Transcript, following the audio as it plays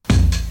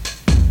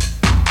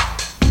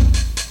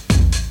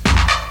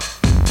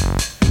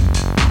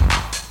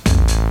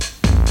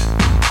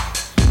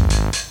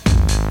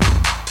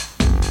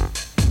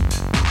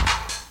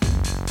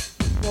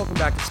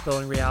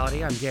Spilling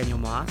Reality. I'm Daniel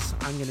Moss.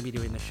 I'm going to be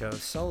doing the show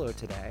solo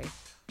today.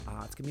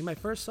 It's going to be my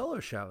first solo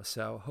show,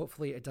 so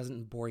hopefully it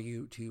doesn't bore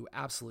you to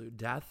absolute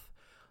death.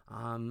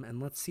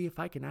 And let's see if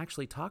I can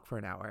actually talk for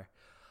an hour.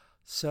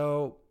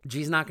 So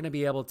G's not going to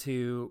be able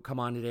to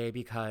come on today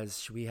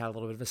because we had a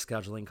little bit of a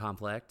scheduling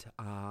conflict,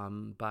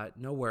 but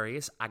no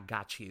worries, I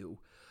got you.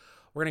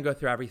 We're going to go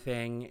through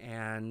everything,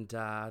 and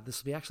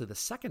this will be actually the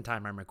second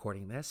time I'm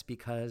recording this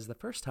because the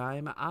first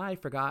time I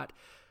forgot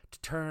to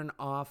turn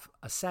off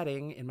a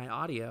setting in my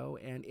audio,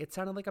 and it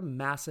sounded like a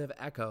massive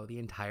echo the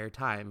entire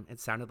time. It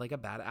sounded like a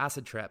bad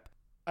acid trip.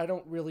 I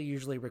don't really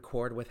usually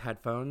record with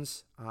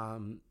headphones.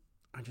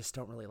 I just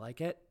don't really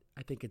like it.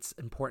 I think it's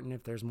important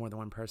if there's more than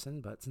one person,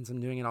 but since I'm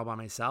doing it all by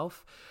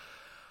myself,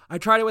 I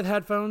tried it with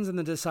headphones and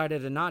then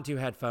decided to not do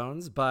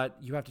headphones, but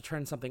you have to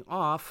turn something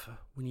off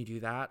when you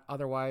do that.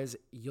 Otherwise,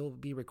 you'll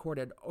be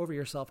recorded over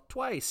yourself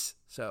twice.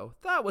 So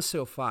that was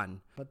so fun.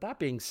 But that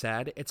being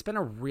said, it's been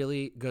a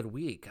really good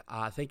week.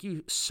 Thank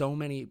you. So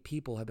many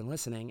people have been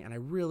listening, and I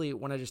really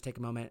want to just take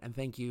a moment and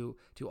thank you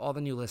to all the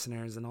new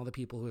listeners and all the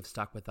people who have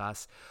stuck with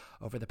us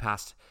over the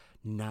past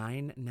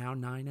nine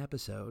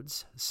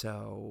episodes.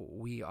 So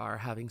we are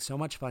having so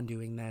much fun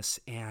doing this,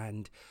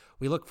 and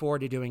we look forward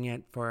to doing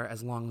it for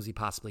as long as we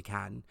possibly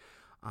can.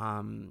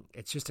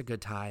 It's just a good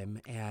time,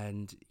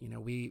 and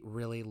we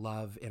really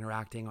love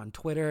interacting on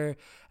Twitter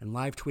and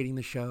live tweeting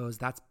the shows.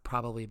 That's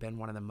probably been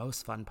one of the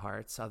most fun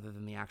parts other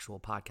than the actual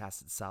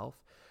podcast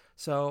itself.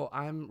 So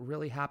I'm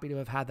really happy to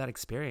have had that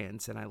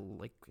experience, and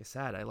like I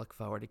said, I look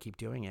forward to keep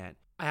doing it.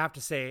 I have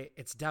to say,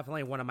 it's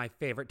definitely one of my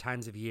favorite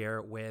times of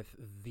year with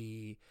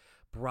the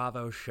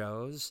Bravo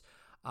shows.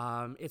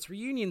 It's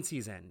reunion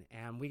season,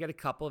 and we get a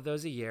couple of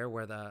those a year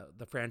where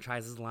the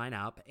franchises line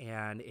up,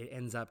 and it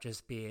ends up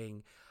just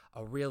being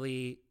a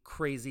really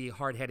crazy,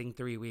 hard-hitting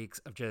 3 weeks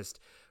of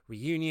just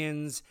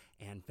reunions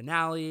and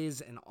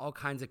finales and all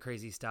kinds of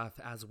crazy stuff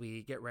as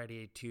we get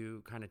ready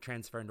to kind of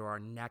transfer into our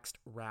next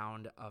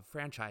round of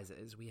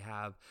franchises. We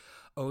have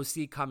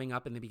OC coming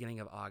up in the beginning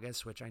of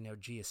August, which I know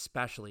G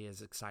especially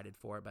is excited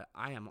for, but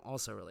I am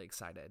also really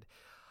excited.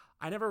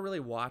 I never really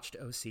watched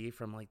OC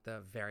from like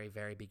the very,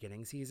 very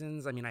beginning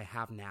seasons. I mean, I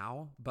have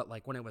now, but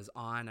like when it was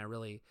on, I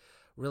really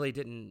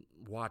didn't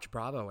watch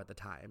Bravo at the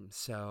time.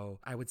 So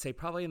I would say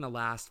probably in the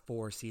last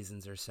 4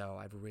 seasons or so,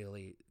 I've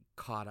really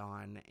caught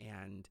on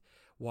and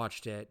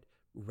watched it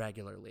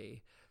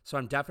regularly. So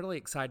I'm definitely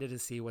excited to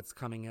see what's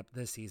coming up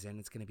this season.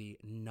 It's going to be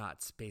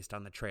nuts based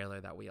on the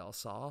trailer that we all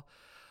saw.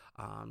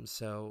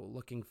 So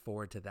looking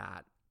forward to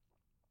that.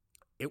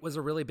 It was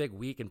a really big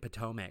week in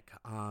Potomac.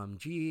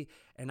 G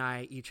and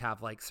I each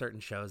have like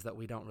certain shows that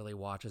we don't really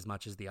watch as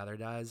much as the other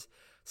does.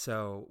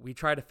 So we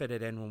try to fit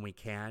it in when we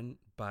can.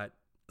 But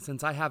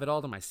since I have it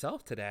all to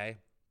myself today,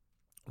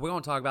 we're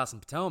going to talk about some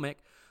Potomac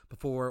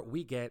before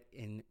we get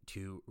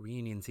into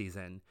reunion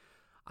season.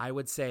 I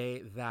would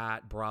say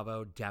that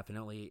Bravo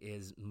definitely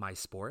is my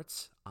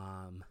sports.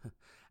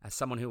 As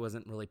someone who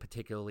wasn't really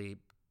particularly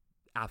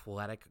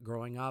athletic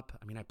growing up,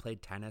 I mean, I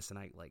played tennis and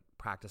I like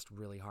practiced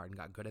really hard and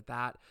got good at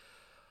that.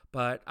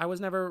 But I was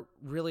never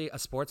really a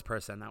sports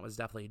person. That was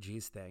definitely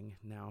G's thing.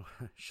 Now,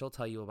 she'll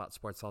tell you about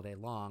sports all day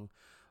long,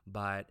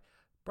 but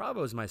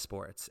Bravo's my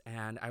sports.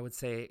 And I would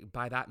say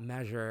by that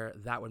measure,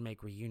 that would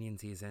make reunion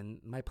season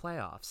my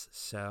playoffs.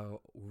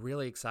 So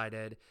really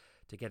excited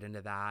to get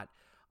into that.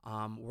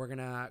 We're going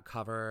to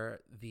cover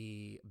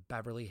the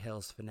Beverly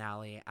Hills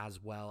finale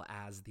as well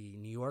as the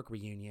New York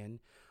reunion,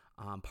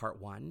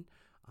 part 1.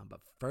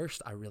 But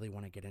first, I really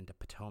want to get into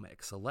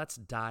Potomac. So let's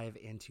dive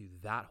into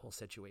that whole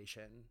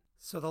situation.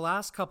 So the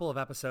last couple of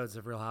episodes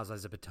of Real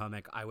Housewives of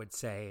Potomac, I would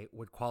say,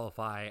 would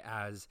qualify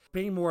as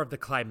being more of the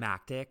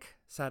climactic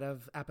set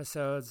of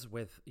episodes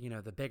with,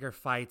 the bigger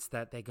fights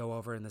that they go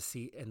over in the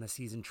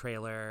season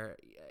trailer,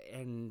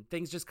 and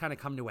things just kind of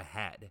come to a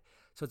head.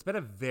 So it's been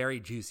a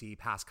very juicy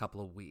past couple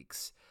of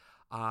weeks.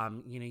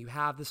 You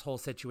have this whole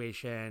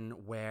situation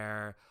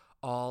where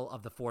all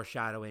of the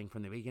foreshadowing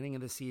from the beginning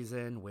of the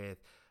season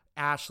with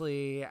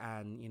Ashley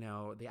and,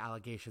 the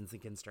allegations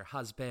against her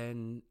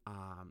husband,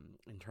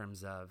 in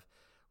terms of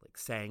like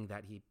saying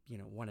that he,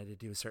 wanted to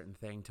do a certain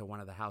thing to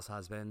one of the house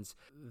husbands,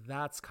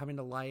 that's coming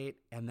to light.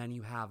 And then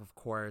you have, of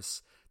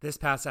course, this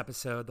past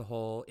episode, the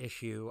whole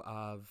issue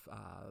of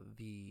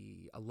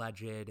the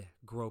alleged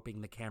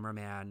groping the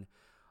cameraman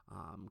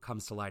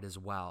comes to light as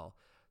well.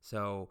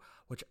 So,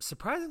 which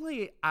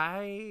surprisingly,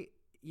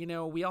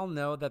 we all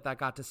know that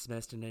got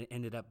dismissed and it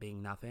ended up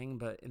being nothing.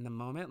 But in the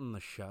moment in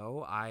the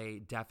show,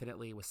 I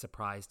definitely was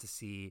surprised to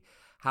see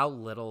how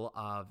little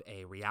of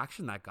a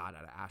reaction that got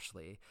out of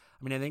Ashley.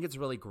 I mean, I think it's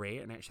really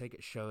great, and I think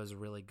it shows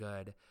really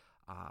good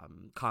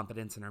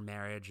confidence in her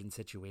marriage and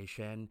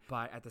situation.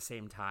 But at the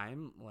same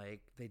time,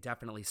 like, they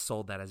definitely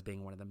sold that as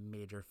being one of the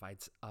major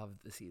fights of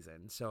the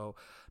season. So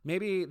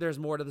maybe there's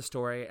more to the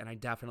story, and I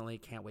definitely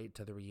can't wait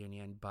to the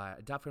reunion. But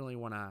I definitely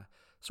want to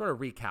sort of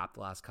recap the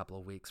last couple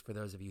of weeks for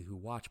those of you who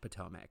watch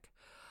Potomac.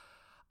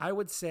 I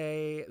would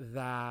say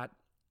that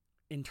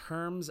in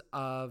terms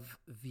of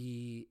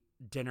the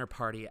dinner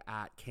party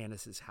at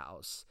Candace's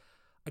house,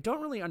 I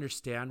don't really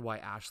understand why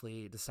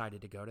Ashley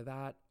decided to go to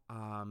that.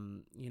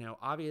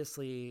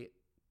 Obviously,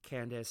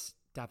 Candace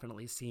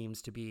definitely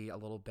seems to be a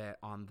little bit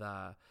on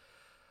the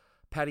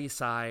petty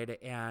side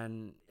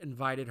and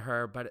invited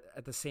her, but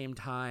at the same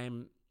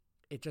time,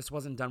 it just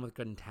wasn't done with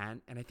good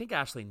intent. And I think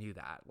Ashley knew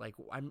that. Like,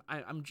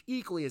 I'm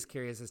equally as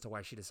curious as to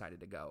why she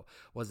decided to go.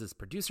 Was this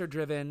producer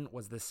driven?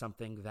 Was this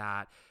something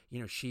that,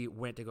 she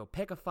went to go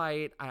pick a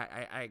fight?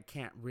 I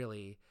can't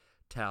really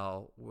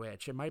tell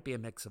which. It might be a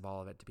mix of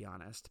all of it, to be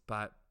honest.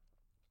 But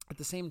at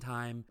the same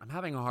time, I'm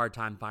having a hard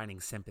time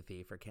finding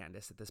sympathy for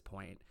Candace at this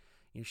point.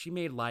 She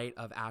made light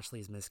of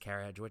Ashley's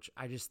miscarriage, which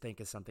I just think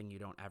is something you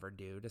don't ever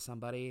do to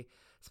somebody,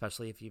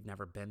 especially if you've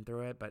never been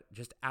through it, but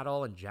just at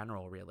all in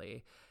general,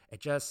 really. It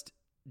just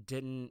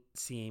didn't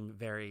seem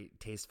very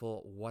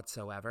tasteful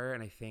whatsoever.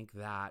 And I think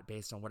that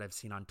based on what I've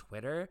seen on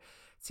Twitter, it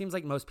seems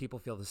like most people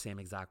feel the same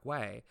exact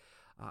way.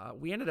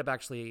 We ended up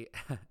actually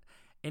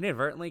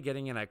inadvertently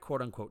getting in a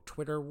quote unquote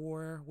Twitter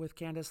war with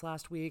Candace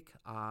last week.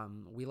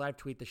 We live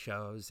tweet the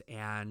shows,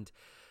 and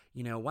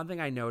one thing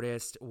I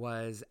noticed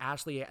was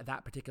Ashley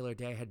that particular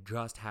day had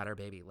just had her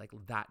baby, like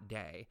that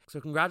day.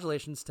 So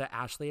congratulations to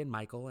Ashley and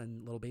Michael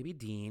and little baby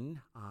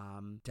Dean.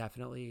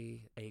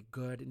 Definitely a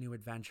good new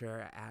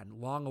adventure and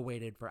long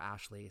awaited for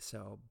Ashley.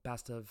 So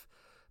best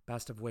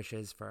of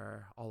wishes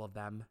for all of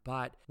them.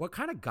 But what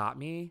kind of got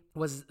me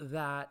was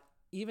that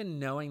even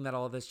knowing that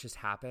all of this just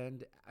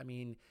happened,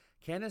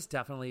 Candace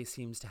definitely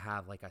seems to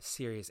have like a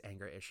serious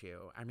anger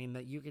issue.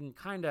 That you can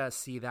kind of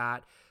see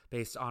that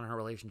based on her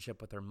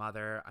relationship with her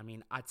mother.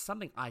 It's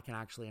something I can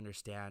actually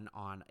understand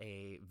on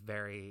a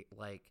very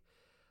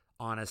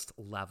honest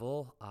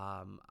level.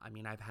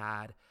 I've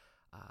had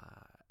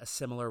a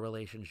similar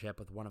relationship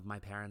with one of my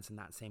parents in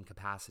that same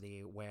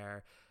capacity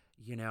where,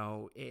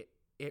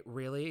 it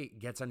really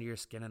gets under your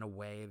skin in a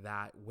way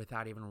that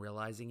without even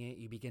realizing it,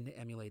 you begin to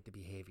emulate the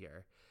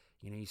behavior.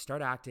 You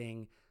start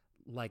acting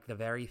like the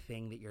very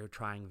thing that you're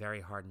trying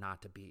very hard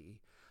not to be.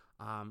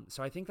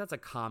 So I think that's a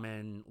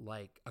common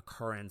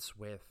occurrence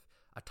with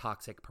a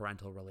toxic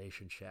parental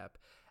relationship.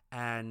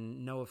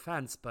 And no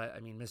offense, but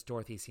Miss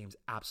Dorothy seems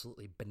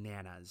absolutely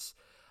bananas.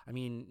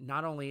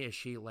 Not only is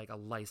she like a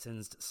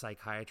licensed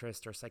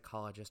psychiatrist or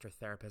psychologist or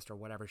therapist or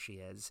whatever she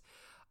is,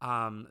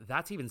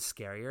 that's even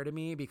scarier to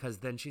me because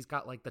then she's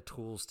got like the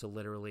tools to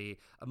literally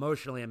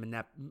emotionally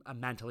and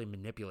mentally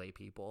manipulate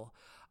people.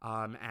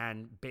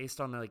 And based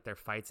on their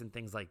fights and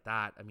things like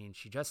that,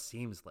 she just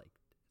seems like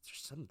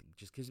it's something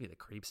just gives me the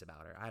creeps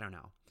about her. I don't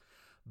know.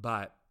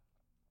 But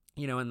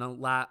in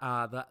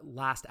the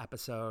last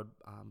episode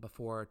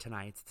before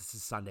tonight's, this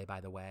is Sunday,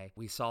 by the way,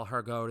 we saw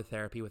her go to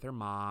therapy with her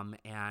mom.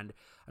 And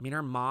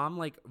her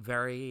mom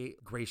very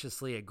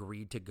graciously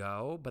agreed to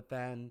go. But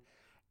then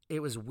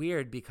it was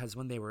weird because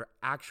when they were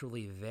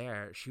actually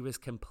there, she was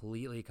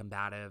completely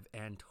combative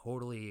and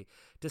totally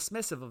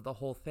dismissive of the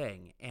whole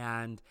thing.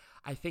 And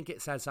I think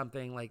it said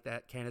something like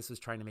that Candace was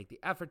trying to make the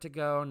effort to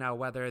go. Now,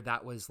 whether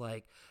that was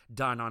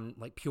done on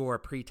pure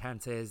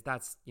pretenses,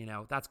 that's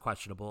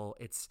questionable.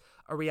 It's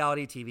a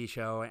reality TV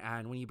show.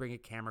 And when you bring a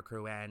camera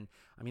crew in,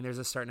 there's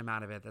a certain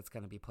amount of it that's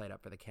going to be played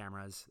up for the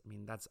cameras.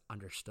 That's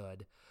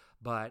understood.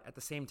 But at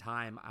the same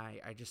time,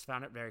 I just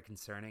found it very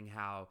concerning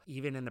how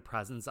even in the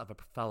presence of a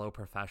fellow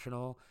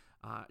professional,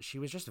 she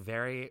was just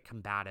very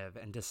combative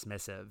and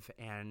dismissive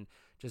and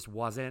just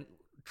wasn't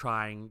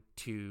trying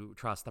to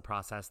trust the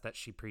process that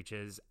she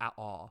preaches at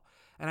all.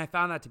 And I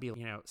found that to be,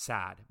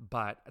 sad.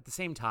 But at the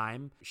same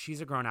time,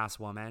 she's a grown-ass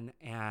woman.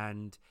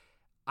 And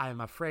I'm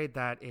afraid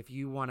that if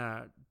you want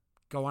to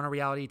go on a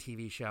reality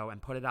TV show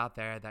and put it out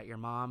there that your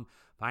mom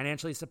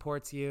financially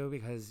supports you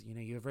because,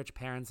 you have rich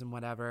parents and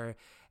whatever,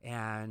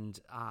 and,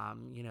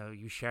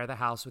 you share the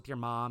house with your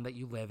mom that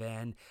you live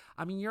in.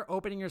 You're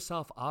opening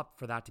yourself up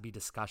for that to be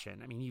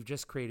discussion. You've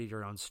just created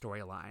your own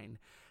storyline.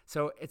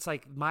 So it's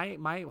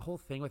my whole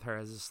thing with her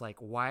is just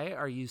why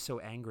are you so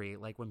angry?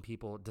 When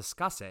people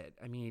discuss it,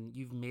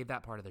 you've made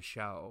that part of the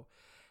show.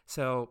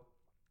 So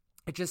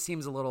it just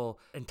seems a little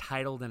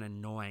entitled and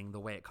annoying the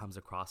way it comes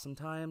across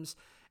sometimes.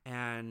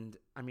 And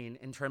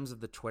in terms of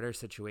the Twitter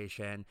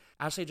situation,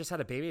 Ashley just had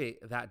a baby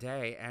that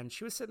day and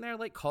she was sitting there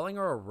calling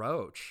her a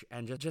roach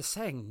and just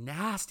saying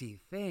nasty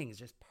things,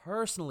 just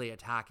personally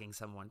attacking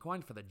someone,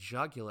 going for the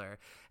jugular.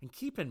 And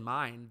keep in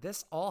mind,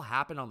 this all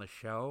happened on the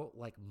show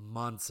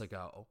months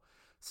ago.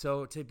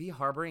 So to be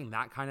harboring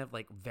that kind of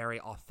very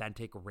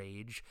authentic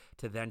rage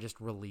to then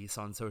just release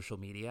on social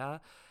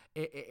media,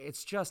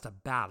 it's just a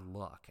bad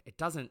look. It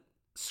doesn't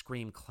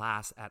scream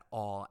class at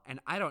all.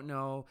 And I don't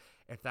know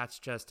if that's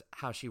just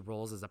how she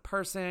rolls as a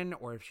person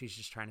or if she's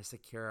just trying to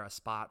secure a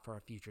spot for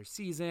a future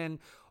season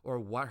or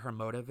what her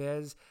motive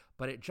is,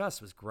 but it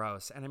just was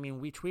gross. And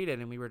we tweeted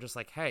and we were just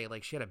hey,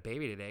 she had a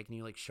baby today. Can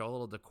you show a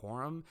little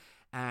decorum?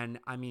 And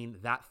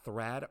that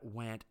thread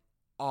went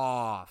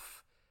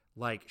off.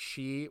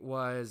 She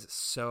was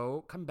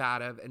so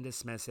combative and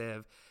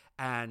dismissive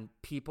and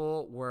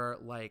people were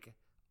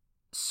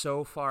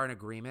so far in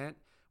agreement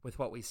with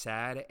what we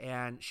said,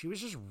 and she was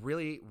just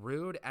really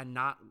rude and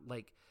not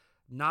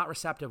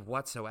receptive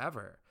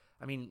whatsoever.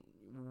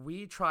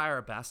 we try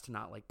our best to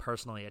not like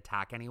personally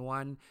attack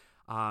anyone.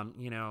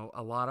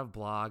 A lot of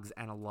blogs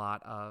and a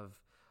lot of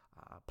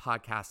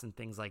podcasts and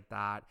things like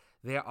that,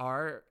 they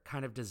are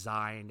kind of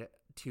designed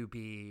to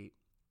be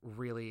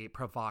really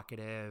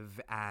provocative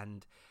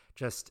and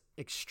just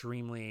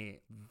extremely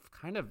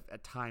kind of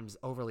at times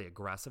overly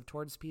aggressive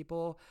towards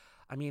people.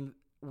 I mean,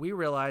 we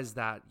realize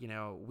that,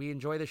 we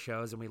enjoy the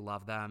shows and we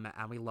love them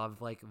and we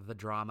love like the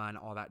drama and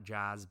all that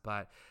jazz.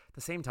 But at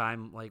the same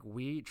time, like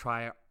we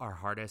try our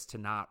hardest to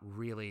not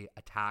really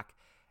attack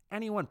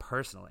anyone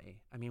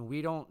personally. I mean,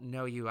 we don't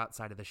know you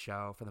outside of the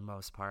show for the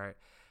most part.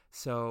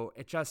 So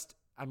it just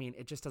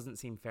doesn't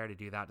seem fair to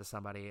do that to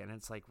somebody. And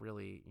it's like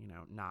really,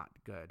 not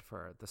good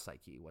for the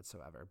psyche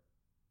whatsoever.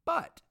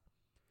 But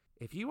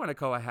if you want to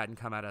go ahead and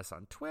come at us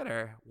on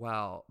Twitter,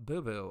 well,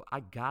 boo-boo, I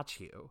got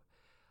you.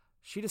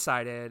 She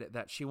decided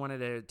that she wanted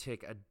to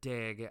take a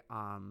dig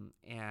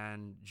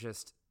and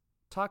just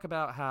talk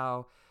about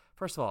how,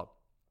 first of all,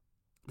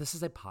 this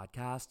is a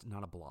podcast,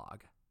 not a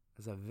blog.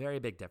 There's a very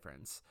big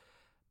difference.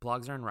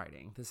 Blogs are in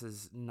writing. This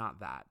is not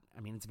that.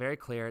 I mean, it's very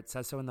clear. It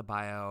says so in the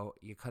bio.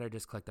 You could have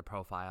just clicked the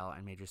profile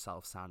and made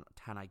yourself sound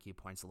 10 IQ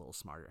points a little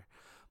smarter.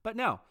 But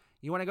no,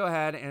 you want to go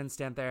ahead and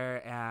stand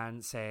there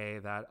and say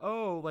that,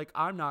 oh, like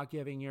I'm not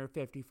giving your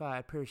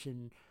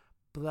 55-person,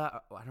 I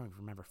don't even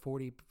remember,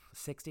 40,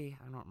 60?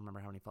 I don't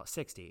remember how many followers,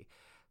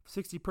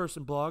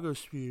 60-person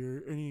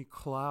blogosphere, any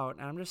clout.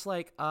 And I'm just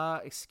like,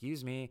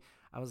 excuse me.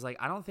 I was like,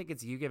 I don't think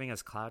it's you giving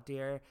us clout,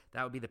 dear.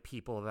 That would be the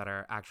people that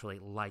are actually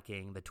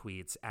liking the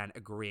tweets and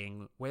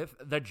agreeing with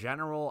the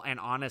general and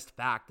honest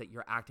fact that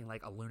you're acting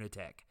like a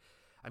lunatic.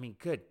 I mean,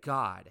 good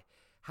God.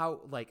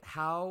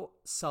 How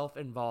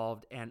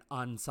self-involved and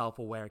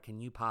unself-aware can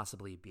you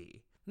possibly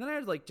be? And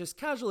then I just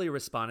casually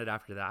responded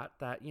after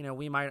that,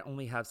 we might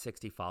only have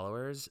 60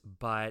 followers,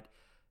 but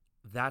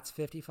that's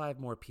 55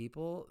 more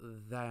people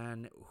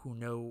than who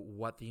know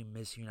what the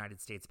Miss United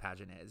States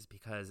pageant is.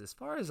 Because as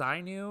far as I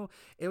knew,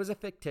 it was a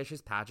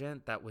fictitious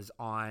pageant that was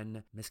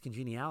on Miss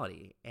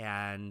Congeniality.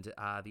 And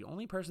the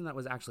only person that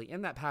was actually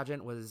in that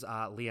pageant was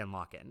Leanne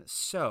Locken.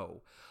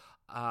 So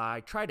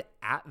I tried to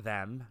at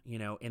them,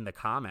 in the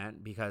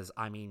comment because,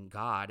 I mean,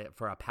 God,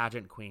 for a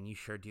pageant queen, you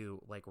sure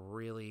do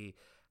really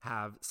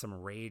have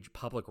some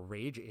public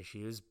rage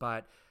issues.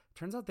 But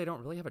turns out they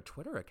don't really have a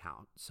Twitter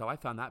account. So I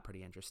found that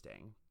pretty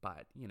interesting.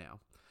 But,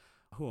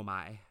 who am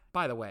I?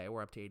 By the way,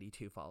 we're up to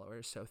 82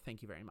 followers. So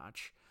thank you very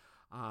much.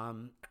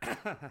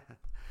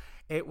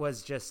 It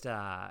was just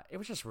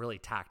really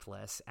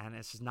tactless, and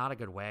it's just not a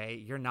good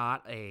way. You're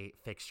not a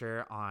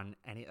fixture on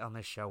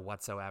this show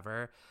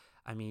whatsoever.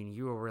 I mean,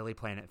 you were really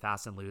playing it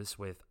fast and loose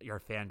with your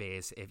fan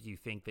base if you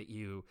think that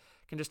you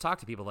can just talk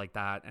to people like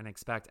that and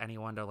expect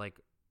anyone to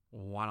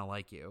want to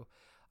like you.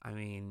 I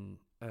mean,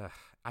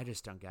 I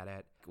just don't get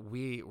it.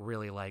 We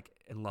really like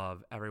and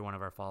love every one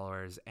of our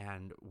followers,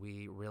 and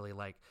we really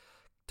like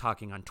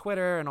talking on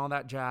Twitter and all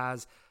that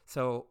jazz.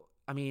 So,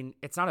 I mean,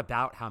 it's not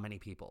about how many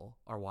people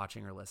are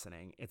watching or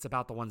listening. It's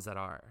about the ones that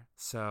are.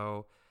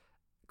 So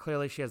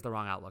clearly she has the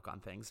wrong outlook on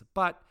things,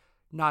 but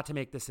not to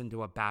make this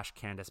into a Bash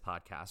Candace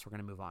podcast. We're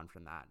going to move on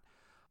from that.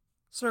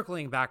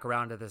 Circling back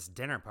around to this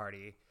dinner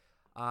party,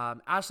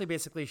 Ashley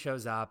basically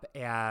shows up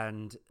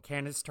and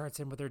Candace starts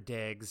in with her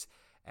digs,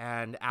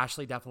 and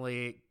Ashley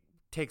definitely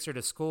takes her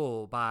to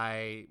school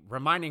by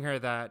reminding her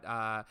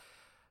that,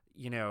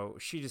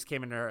 she just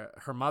came into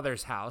her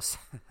mother's house,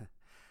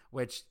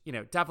 which,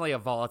 definitely a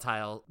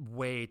volatile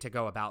way to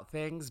go about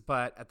things.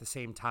 But at the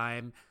same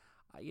time,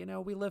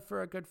 we live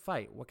for a good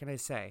fight. What can I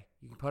say?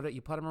 You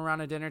put them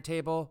around a dinner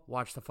table,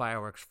 watch the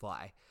fireworks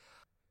fly.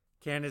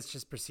 Candace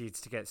just proceeds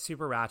to get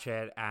super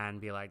ratchet and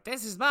be like,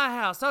 this is my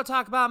house. Don't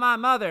talk about my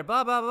mother.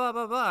 Blah, blah, blah,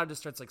 blah, blah.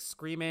 Just starts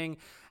screaming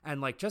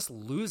and just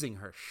losing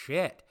her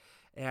shit.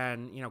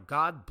 And,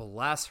 God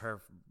bless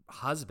her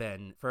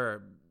husband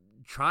for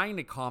trying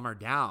to calm her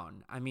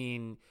down. I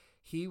mean,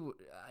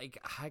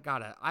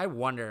 I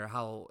wonder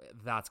how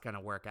that's going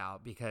to work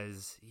out,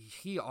 because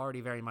he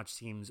already very much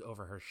seems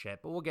over her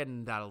shit, but we'll get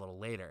into that a little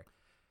later.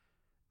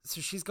 So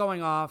she's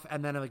going off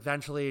and then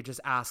eventually just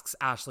asks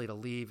Ashley to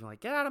leave and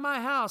get out of my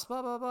house,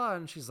 blah, blah, blah.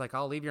 And she's like,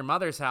 I'll leave your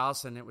mother's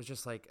house. And it was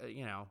just kind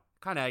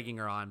of egging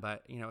her on.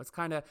 But, it's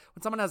kind of,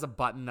 when someone has a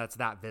button that's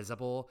that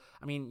visible,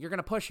 I mean, you're going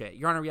to push it.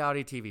 You're on a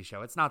reality TV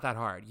show. It's not that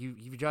hard.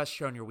 You've just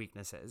shown your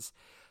weaknesses.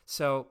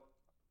 So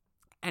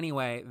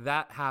anyway,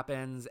 that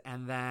happens.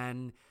 And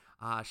then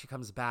she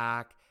comes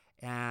back,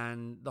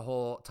 and the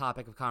whole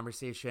topic of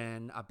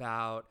conversation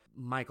about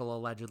Michael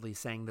allegedly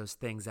saying those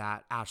things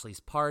at Ashley's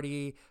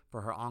party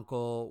for her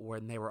uncle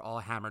when they were all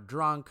hammered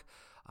drunk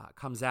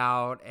comes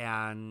out,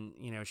 and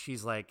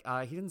she's like,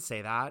 he didn't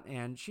say that.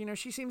 And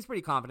she seems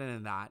pretty confident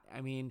in that.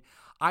 I mean,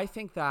 I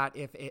think that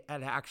if it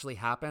had actually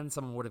happened,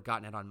 someone would have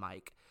gotten it on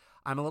mic.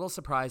 I'm a little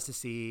surprised to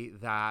see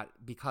that,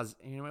 because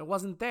it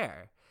wasn't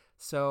there.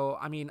 So,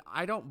 I mean,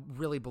 I don't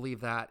really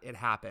believe that it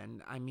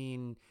happened. I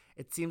mean,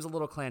 it seems a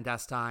little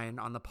clandestine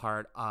on the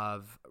part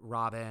of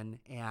Robin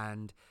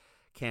and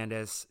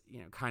Candace,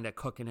 kind of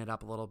cooking it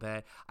up a little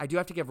bit. I do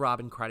have to give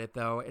Robin credit,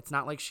 though. It's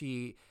not like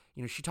she,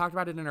 she talked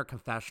about it in her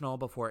confessional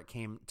before it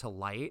came to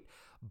light,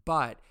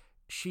 but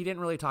she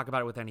didn't really talk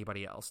about it with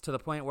anybody else, to the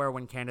point where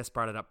when Candiace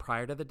brought it up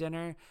prior to the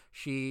dinner,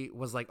 she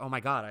was like, oh my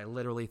God, I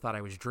literally thought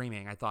I was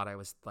dreaming. I thought I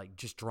was like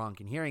just drunk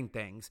and hearing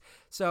things.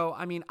 So,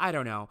 I mean, I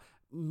don't know.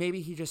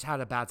 Maybe he just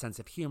had a bad sense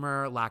of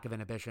humor, lack of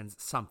inhibitions,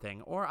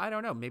 something. Or I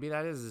don't know. Maybe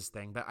that is his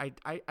thing. But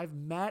I've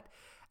met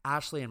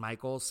Ashley and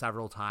Michael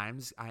several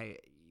times. I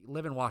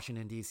live in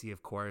Washington, D.C.,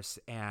 of course,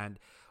 and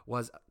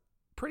was a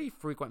pretty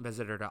frequent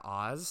visitor to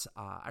Oz.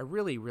 I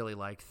really, really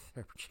liked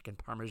their chicken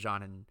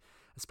parmesan and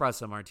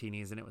espresso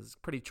martinis, and it was a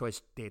pretty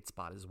choice date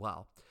spot as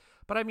well.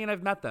 But I mean,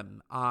 I've met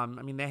them. I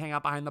mean, they hang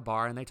out behind the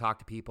bar and they talk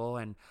to people,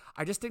 and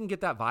I just didn't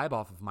get that vibe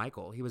off of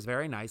Michael. He was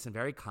very nice and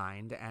very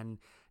kind and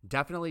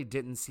definitely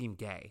didn't seem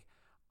gay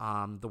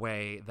the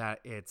way that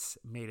it's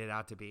made it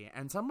out to be.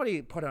 And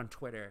somebody put on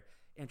Twitter,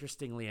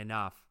 interestingly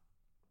enough,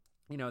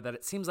 that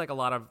it seems like a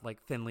lot of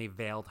like thinly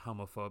veiled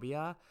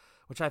homophobia,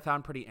 which I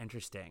found pretty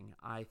interesting.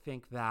 I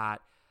think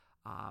that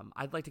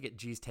I'd like to get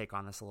G's take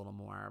on this a little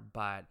more,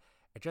 but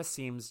it just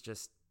seems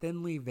just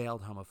thinly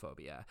veiled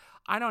homophobia.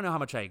 I don't know how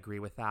much I agree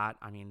with that.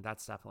 I mean,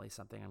 that's definitely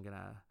something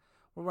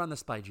we'll run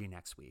this by G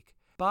next week.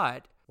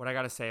 But what I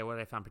got to say, what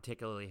I found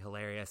particularly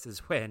hilarious is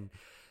when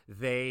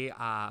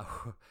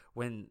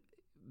when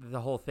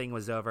the whole thing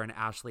was over and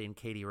Ashley and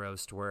Katie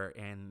Roast were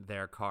in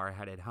their car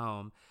headed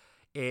home,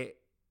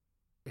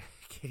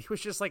 Katie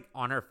was just like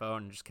on her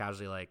phone, just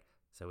casually like,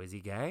 so is he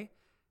gay?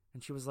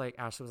 And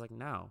Ashley was like,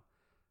 no.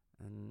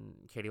 And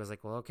Katie was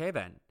like, well, okay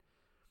then.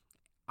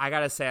 I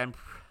got to say, I'm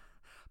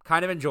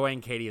kind of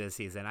enjoying Katie this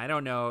season. I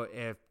don't know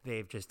if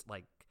they've just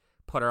like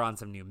put her on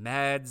some new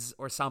meds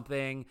or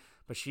something,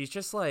 but she's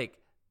just like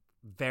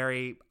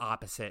very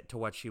opposite to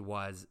what she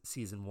was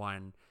season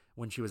 1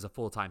 when she was a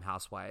full-time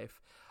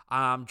housewife.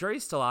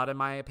 Jury's still out, in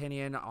my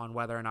opinion, on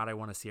whether or not I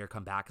want to see her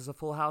come back as a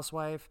full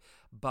housewife,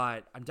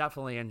 but I'm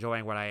definitely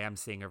enjoying what I am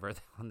seeing of her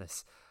on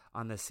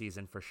this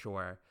season for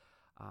sure.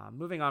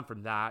 Moving on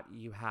from that,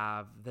 you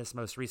have this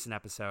most recent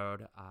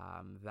episode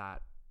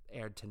that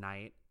aired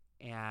tonight,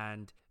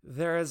 and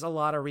there is a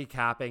lot of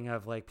recapping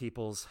of like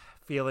people's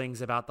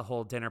feelings about the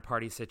whole dinner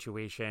party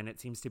situation. It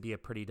seems to be a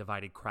pretty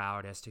divided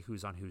crowd as to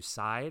who's on whose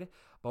side,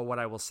 but what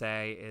I will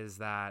say is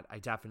that I'm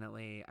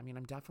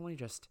definitely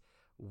just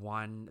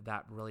one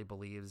that really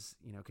believes,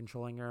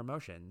 controlling your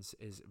emotions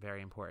is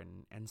very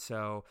important. And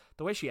so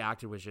the way she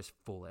acted was just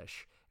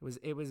foolish.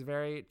 It was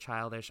very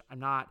childish. I'm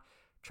not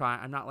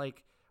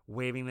like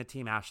waving the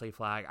Team Ashley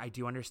flag. I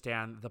do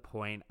understand the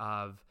point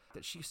of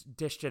that she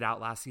dished it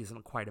out last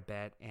season quite a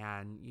bit,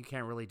 and you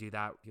can't really do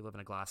that if you live in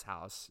a glass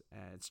house.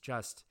 It's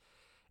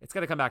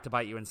going to come back to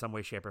bite you in some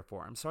way, shape, or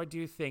form. So I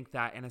do think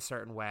that in a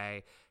certain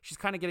way, she's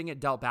kind of getting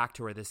it dealt back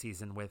to her this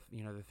season with,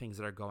 the things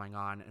that are going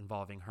on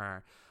involving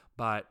her.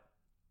 But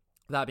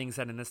that being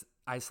said, in this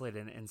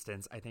isolated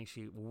instance, I think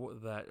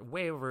the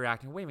way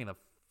overreacting, waving the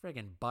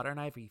friggin' butter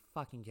knife. Are you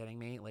fucking kidding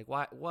me? Like,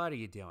 what are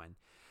you doing?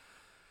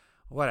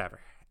 Whatever.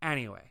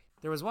 Anyway,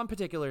 there was one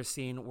particular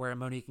scene where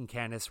Monique and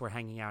Candiace were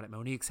hanging out at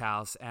Monique's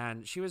house,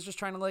 and she was just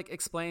trying to like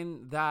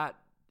explain that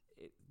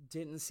it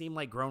didn't seem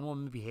like grown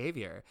woman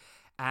behavior.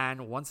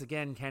 And once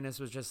again, Candiace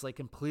was just like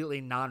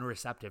completely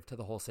non-receptive to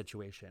the whole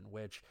situation,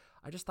 which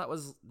I just thought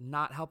was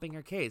not helping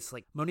her case.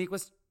 Like, Monique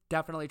was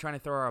definitely trying to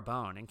throw her a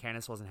bone, and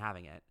Candiace wasn't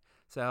having it.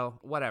 So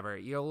whatever,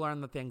 you'll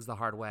learn the things the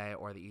hard way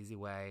or the easy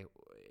way.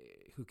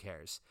 Who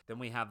cares? Then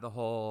we have the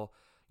whole,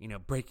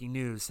 breaking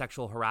news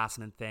sexual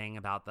harassment thing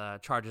about the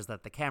charges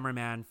that the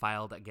cameraman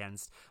filed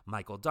against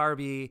Michael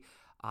Darby,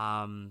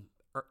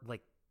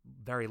 like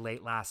very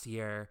late last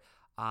year.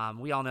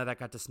 We all know that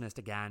got dismissed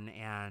again.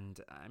 And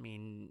I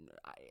mean,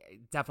 I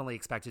definitely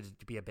expected it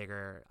to be a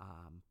bigger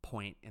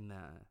point in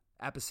the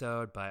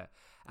episode, but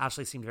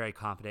Ashley seemed very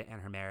confident in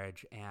her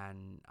marriage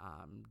and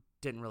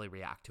didn't really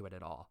react to it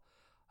at all.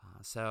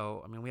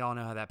 So, I mean, we all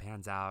know how that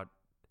pans out.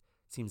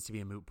 Seems to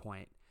be a moot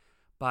point.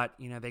 But,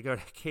 they go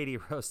to Katie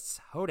Roast's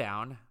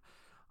hoedown,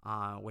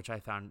 which I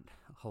found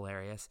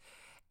hilarious.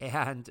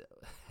 And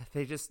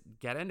they just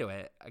get into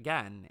it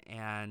again.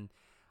 And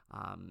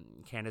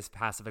Candiace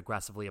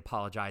passive-aggressively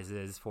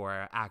apologizes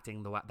for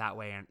acting that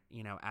way,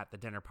 at the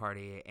dinner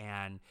party.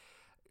 And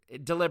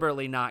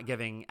deliberately not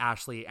giving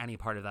Ashley any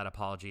part of that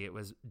apology. It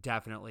was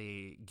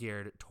definitely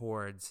geared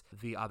towards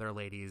the other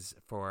ladies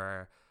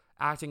for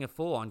acting a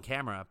fool on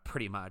camera,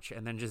 pretty much.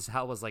 And then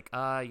Giselle was like,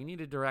 you need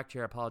to direct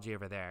your apology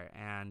over there.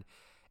 And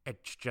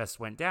it just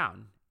went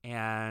down.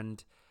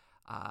 And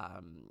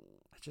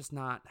just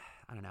not,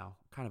 I don't know,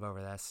 kind of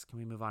over this. Can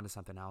we move on to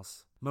something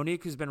else?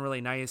 Monique, who's been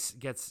really nice,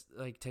 gets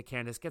like to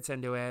Candiace, gets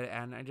into it.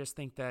 And I just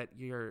think that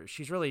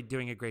she's really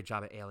doing a great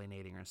job at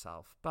alienating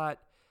herself. But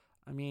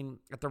I mean,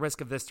 at the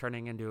risk of this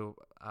turning into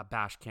a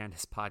Bash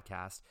Candiace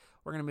podcast,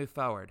 we're going to move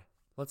forward.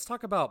 Let's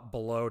talk about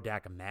Below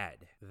Deck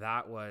Med.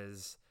 That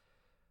was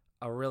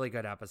a really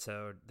good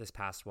episode, this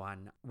past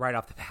one. Right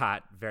off the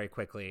bat, very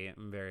quickly,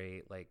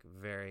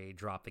 very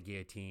drop the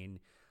guillotine.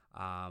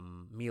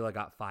 Mila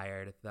got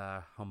fired,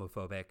 the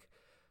homophobic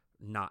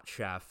not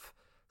chef.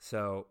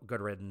 So good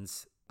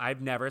riddance.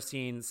 I've never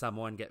seen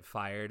someone get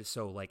fired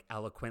so like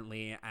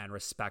eloquently and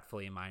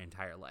respectfully in my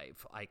entire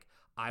life. Like,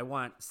 I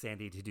want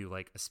Sandy to do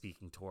like a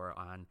speaking tour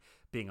on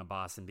being a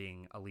boss and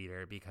being a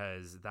leader,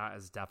 because that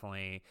is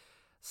definitely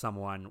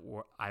someone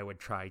I would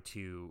try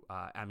to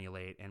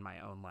emulate in my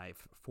own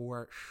life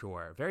for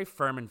sure. Very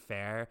firm and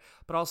fair,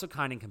 but also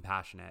kind and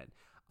compassionate.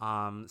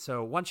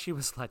 So once she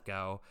was let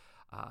go,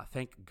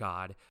 thank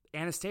God,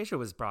 Anastasia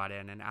was brought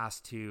in and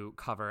asked to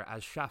cover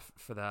as chef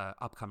for the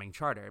upcoming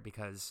charter,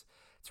 because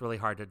it's really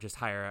hard to just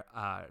hire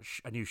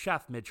a new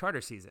chef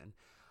mid-charter season.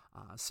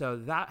 So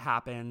that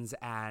happens,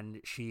 and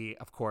she,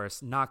 of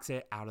course, knocks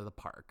it out of the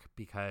park,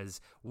 because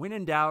when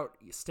in doubt,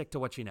 stick to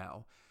what you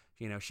know.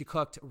 You know, she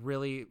cooked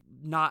really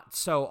not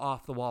so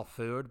off-the-wall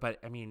food, but,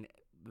 I mean,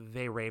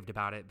 they raved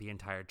about it the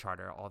entire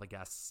charter. All the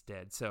guests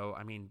did. So,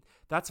 I mean,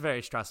 that's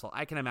very stressful.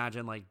 I can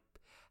imagine, like,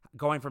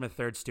 going from a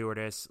third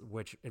stewardess,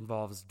 which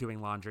involves doing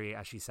laundry,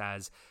 as she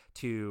says,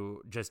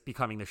 to just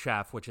becoming the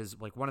chef, which is,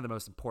 like, one of the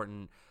most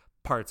important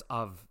parts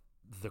of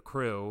the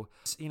crew.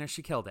 You know,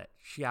 she killed it.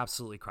 She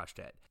absolutely crushed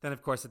it. Then,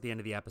 of course, at the end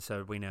of the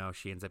episode, we know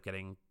she ends up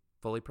getting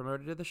fully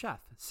promoted to the chef.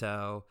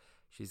 So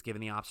she's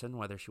given the option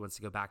whether she wants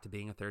to go back to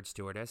being a third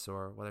stewardess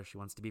or whether she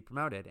wants to be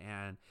promoted.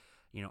 And,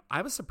 you know,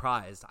 I was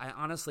surprised. I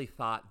honestly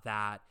thought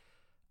that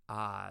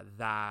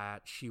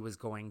that she was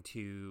going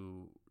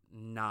to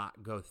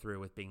not go through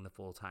with being the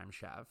full-time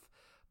chef.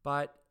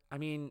 But, I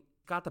mean,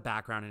 got the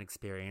background and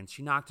experience.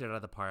 She knocked it out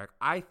of the park.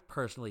 I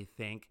personally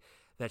think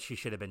that she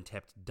should have been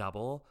tipped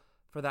double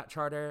for that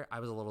charter. I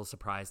was a little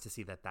surprised to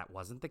see that that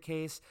wasn't the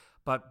case,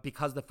 but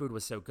because the food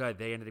was so good,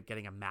 they ended up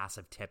getting a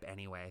massive tip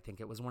anyway. I think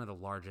it was one of the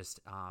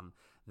largest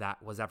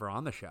that was ever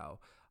on the show.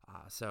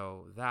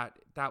 So that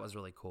was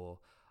really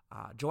cool.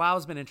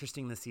 Joao's been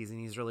interesting this season.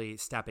 He's really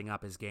stepping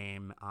up his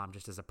game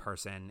just as a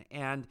person,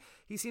 and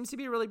he seems to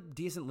be a really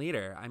decent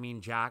leader. I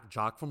mean,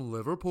 Jock from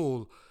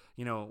Liverpool,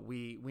 you know,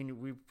 we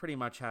pretty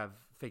much have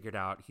figured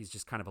out he's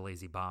just kind of a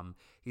lazy bum.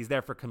 He's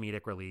there for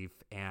comedic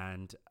relief,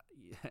 and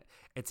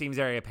it seems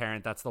very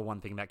apparent that's the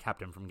one thing that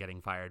kept him from getting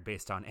fired,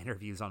 based on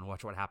interviews on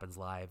Watch What Happens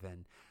Live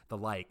and the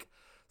like.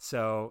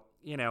 So,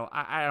 you know,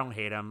 I don't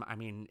hate him. I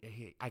mean,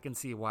 I can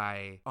see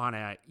why on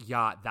a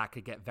yacht that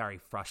could get very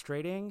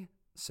frustrating.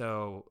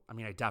 So, I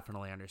mean, I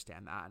definitely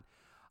understand that.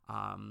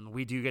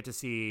 We do get to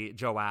see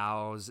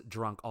Joao's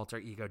drunk alter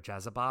ego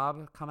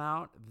Jezebab come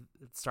out.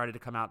 It started to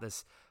come out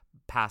this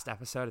past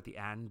episode at the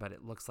end, but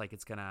it looks like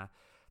it's gonna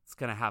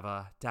have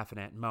a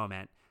definite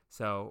moment.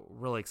 So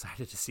really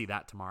excited to see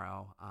that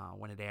tomorrow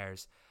when it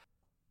airs.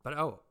 But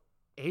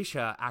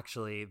Aisha,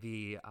 actually,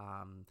 the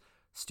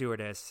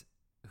stewardess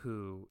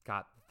who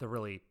got the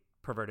really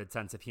perverted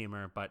sense of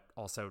humor, but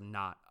also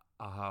not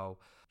a hoe,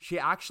 she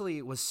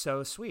actually was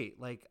so sweet.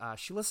 Like,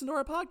 she listened to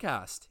our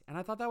podcast, and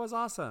I thought that was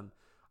awesome.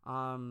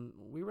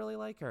 We really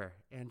like her,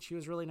 and she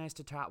was really nice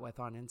to chat with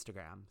on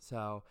Instagram.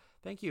 So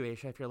thank you,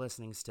 Aisha, if you're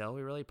listening still.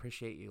 We really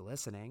appreciate you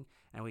listening,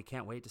 and we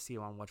can't wait to see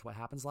you on Watch What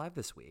Happens Live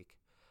this week.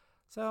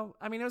 So,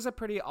 I mean, it was a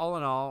pretty, all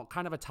in all,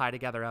 kind of a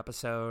tie-together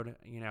episode.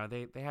 You know,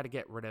 they had to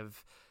get rid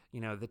of, you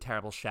know, the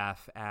terrible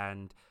chef,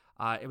 and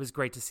it was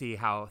great to see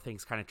how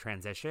things kind of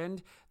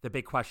transitioned. The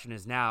big question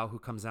is now who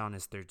comes on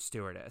as third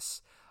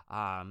stewardess.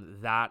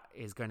 That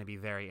is going to be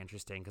very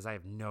interesting, because I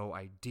have no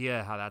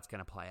idea how that's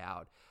going to play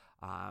out.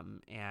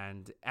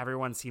 And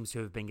everyone seems to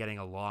have been getting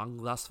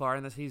along thus far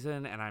in the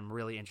season, and I'm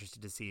really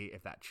interested to see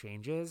if that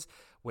changes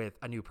with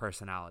a new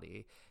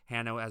personality.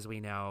 Hannah, as we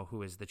know,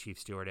 who is the chief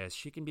stewardess,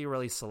 she can be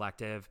really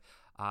selective.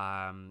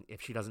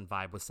 If she doesn't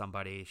vibe with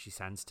somebody, she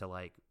tends to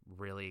like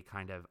really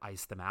kind of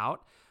ice them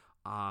out.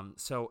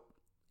 So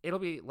it'll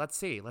be, let's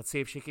see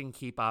if she can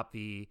keep up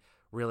the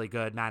really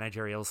good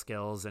managerial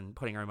skills and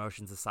putting her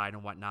emotions aside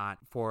and whatnot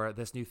for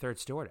this new third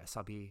stewardess.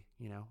 I'll be,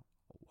 you know,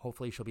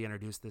 hopefully she'll be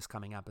introduced this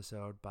coming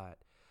episode, but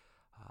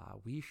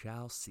we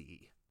shall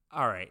see.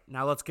 All right,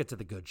 now let's get to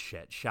the good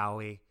shit, shall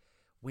we?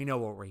 We know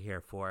what we're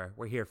here for.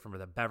 We're here for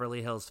the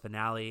Beverly Hills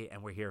finale,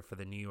 and we're here for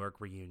the New York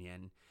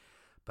reunion.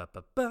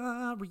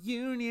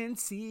 Reunion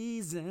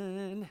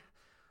season.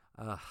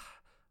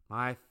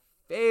 My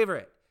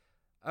favorite.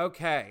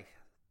 Okay,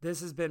 this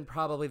has been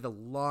probably the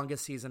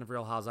longest season of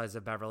Real Housewives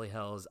of Beverly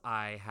Hills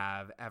I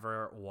have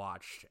ever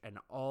watched. And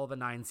all the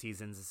 9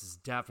 seasons, this is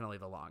definitely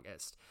the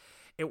longest.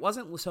 It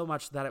wasn't so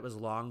much that it was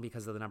long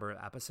because of the number of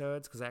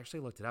episodes, because I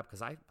actually looked it up,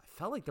 because I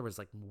felt like there was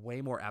like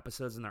way more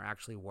episodes than there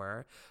actually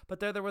were. But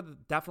there were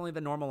definitely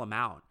the normal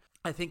amount.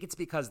 I think it's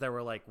because there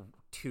were like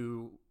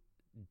 2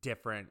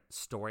 different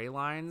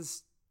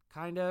storylines,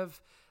 kind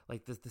of.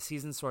 Like the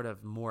season sort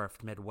of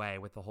morphed midway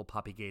with the whole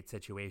Puppygate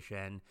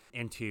situation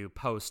into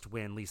post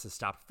when Lisa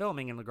stopped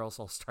filming and the girls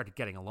all started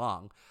getting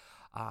along.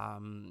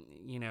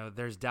 You know,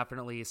 there's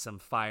definitely some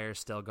fire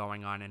still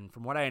going on, and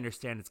from what I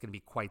understand, it's going to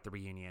be quite the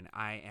reunion.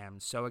 I am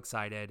so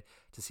excited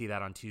to see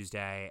that on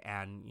Tuesday,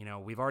 and you know,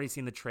 we've already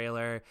seen the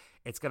trailer.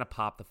 It's going to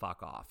pop the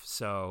fuck off,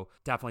 so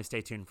definitely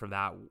stay tuned for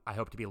that. I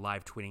hope to be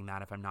live tweeting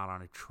that if I'm not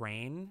on a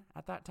train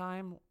at that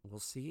time. We'll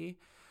see,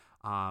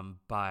 but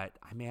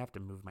I may have to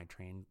move my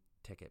train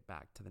ticket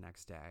back to the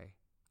next day.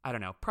 I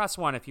don't know. Press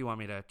 1 if you want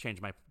me to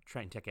change my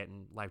train ticket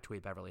and live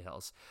tweet Beverly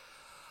Hills.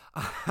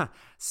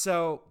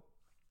 So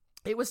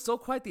it was still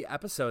quite the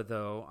episode,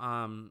 though.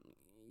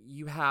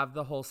 You have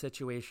the whole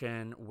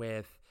situation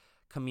with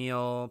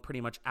Camille pretty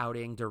much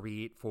outing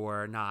Dorit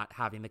for not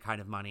having the kind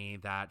of money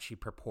that she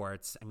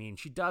purports. I mean,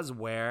 she does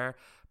wear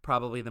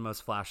probably the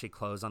most flashy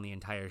clothes on the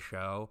entire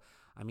show.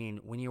 I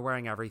mean, when you're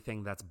wearing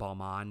everything that's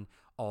Balmain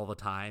all the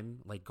time,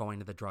 like going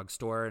to the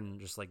drugstore and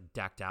just like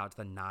decked out to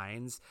the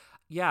nines,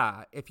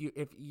 yeah, if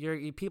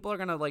people are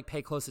gonna like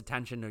pay close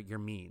attention to your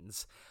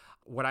means.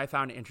 What I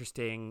found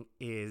interesting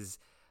is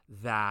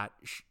that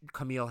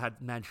Camille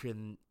had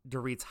mentioned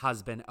Dorit's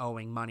husband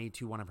owing money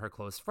to one of her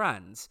close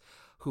friends,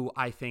 who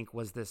I think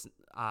was this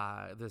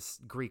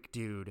Greek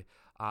dude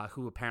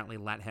who apparently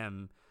lent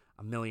him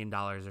 $1 million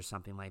or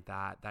something like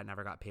that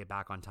never got paid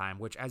back on time,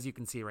 which, as you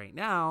can see right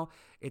now,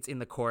 it's in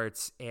the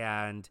courts.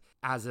 And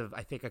as of,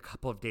 I think, a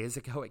couple of days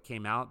ago, it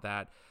came out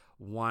that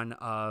one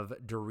of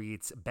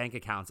Dorit's bank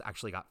accounts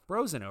actually got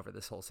frozen over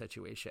this whole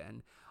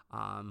situation,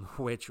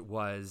 which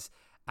was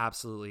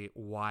absolutely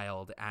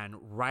wild and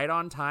right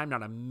on time,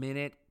 not a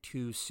minute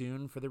too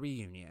soon for the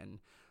reunion.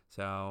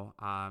 So,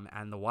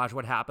 and the Watch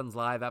What Happens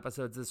live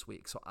episodes this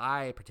week. So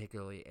I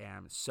particularly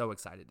am so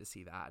excited to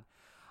see that.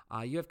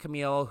 You have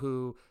Camille,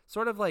 who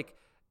sort of like,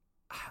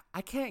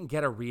 I can't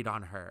get a read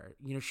on her.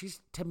 You know,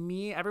 she's, to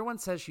me, everyone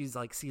says she's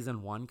like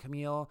season 1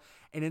 Camille.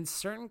 And in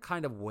certain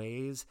kind of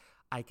ways,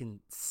 I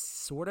can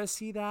sort of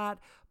see that.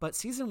 But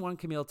season 1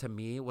 Camille to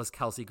me was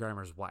Kelsey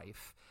Grammer's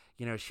wife.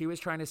 You know, she was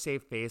trying to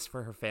save face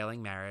for her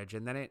failing marriage.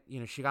 And then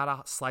she got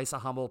a slice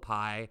of humble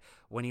pie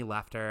when he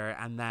left her.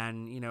 And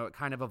then, it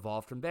kind of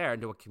evolved from there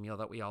into a Camille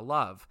that we all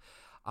love.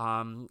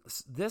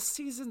 This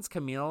season's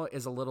Camille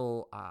is a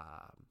little,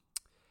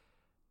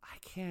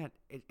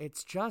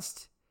 it's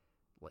just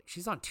like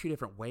she's on 2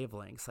 different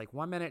wavelengths. Like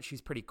 1 minute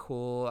she's pretty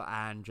cool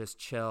and just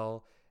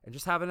chill and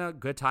just having a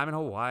good time in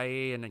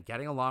Hawaii and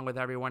getting along with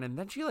everyone. And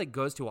then she like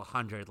goes to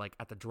 100, like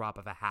at the drop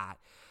of a hat.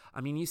 I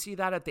mean, you see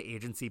that at the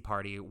agency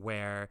party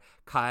where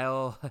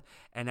Kyle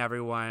and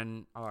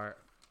everyone are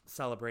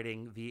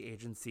celebrating the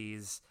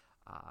agency's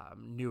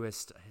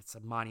newest, it's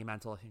a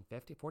monumental, I think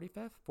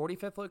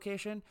 45th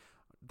location.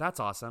 That's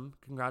awesome.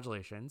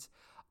 Congratulations.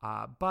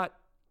 But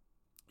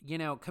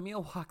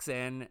Camille walks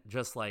in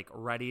just like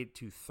ready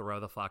to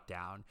throw the fuck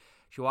down.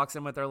 She walks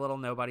in with her little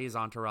nobody's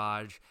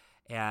entourage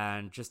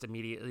and just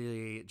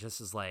immediately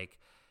just is like,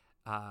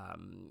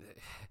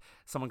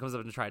 someone comes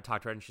up and try to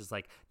talk to her and she's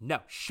like, no,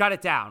 shut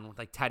it down.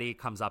 Like Teddy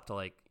comes up to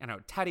like,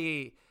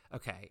 Teddy,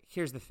 okay,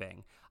 here's the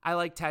thing. I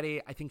like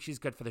Teddy. I think she's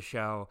good for the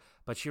show,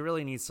 but she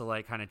really needs to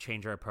like kind of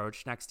change her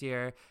approach next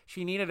year.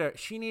 She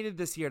needed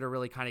this year to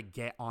really kind of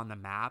get on the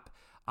map.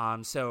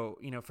 So,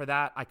 for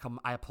that,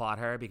 I applaud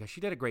her because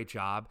she did a great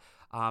job.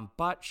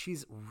 But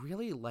she's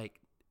really like,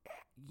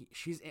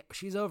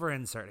 she's over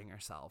inserting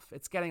herself.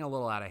 It's getting a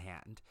little out of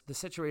hand. The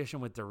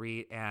situation with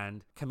Dorit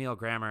and Camille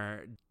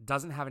Grammer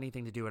doesn't have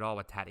anything to do at all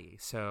with Teddy.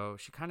 So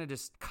she kind of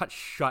just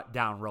shut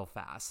down real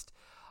fast.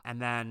 And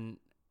then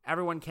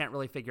everyone can't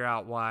really figure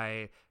out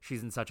why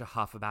she's in such a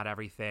huff about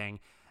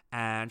everything.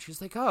 And she's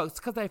like, oh,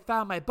 it's because I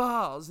found my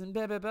balls and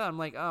blah, blah, blah. I'm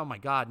like, oh my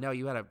God, no,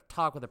 you had a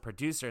talk with a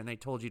producer and they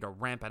told you to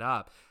ramp it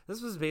up.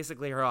 This was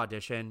basically her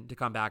audition to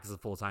come back as a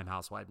full-time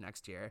housewife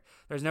next year.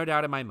 There's no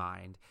doubt in my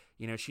mind.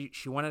 She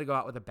wanted to go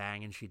out with a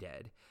bang and she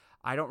did.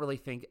 I don't really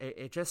think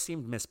it just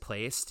seemed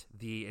misplaced,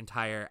 the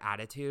entire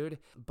attitude.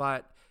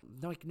 But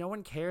no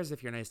one cares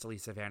if you're nice to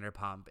Lisa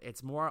Vanderpump.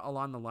 It's more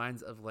along the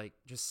lines of like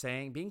just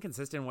being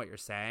consistent in what you're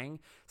saying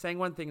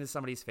one thing to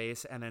somebody's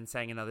face and then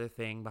saying another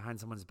thing behind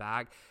someone's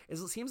back. It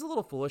seems a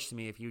little foolish to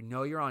me if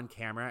you're on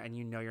camera and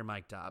you're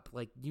mic'd up.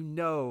 Like,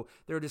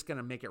 they're just going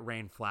to make it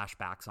rain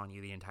flashbacks on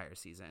you the entire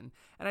season.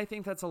 And I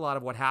think that's a lot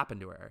of what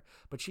happened to her.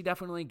 But she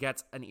definitely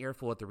gets an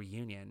earful at the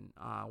reunion.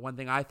 One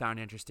thing I found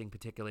interesting,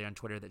 particularly on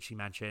Twitter, that she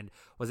mentioned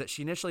was that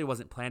she initially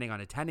wasn't planning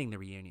on attending the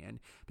reunion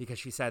because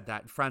she said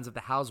that Friends of the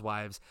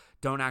Housewives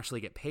don't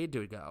actually get paid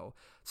to go.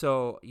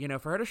 So,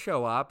 for her to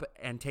show up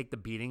and take the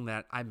beating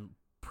that I'm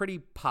pretty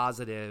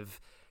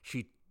positive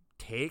she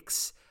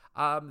takes,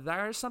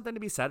 there's something to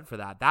be said for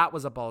that. That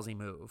was a ballsy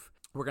move.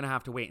 We're going to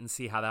have to wait and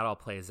see how that all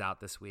plays out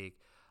this week.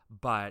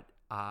 But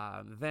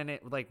then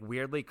it like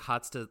weirdly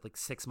cuts to like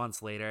 6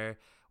 months later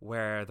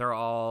where they're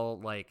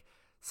all like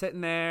sitting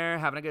there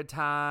having a good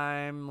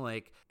time.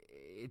 Like,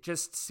 it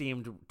just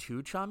seemed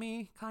too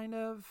chummy, kind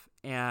of.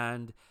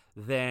 And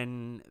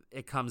then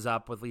it comes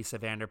up with Lisa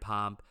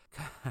Vanderpump.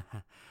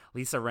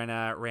 Lisa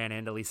Rinna ran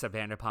into Lisa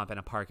Vanderpump in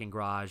a parking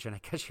garage, and I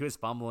guess she was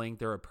fumbling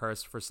through her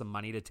purse for some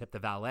money to tip the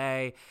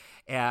valet.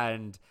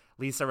 And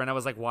Lisa Rinna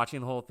was like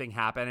watching the whole thing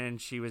happen, and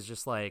she was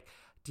just like,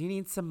 do you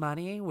need some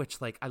money?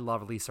 Which, like, I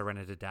love Lisa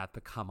Rinna to death,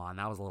 but come on,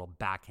 that was a little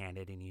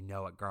backhanded, and you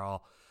know it,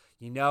 girl.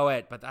 You know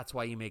it, but that's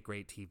why you make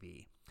great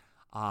TV.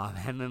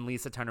 And then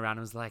Lisa turned around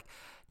and was like,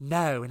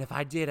 no, and if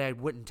I did, I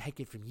wouldn't take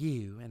it from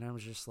you. And I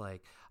was just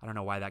like, I don't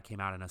know why that came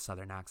out in a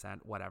Southern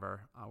accent.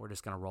 Whatever. We're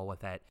just going to roll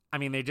with it. I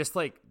mean, they just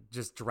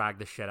dragged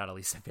the shit out of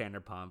Lisa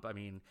Vanderpump. I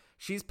mean,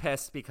 she's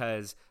pissed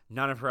because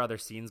none of her other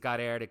scenes got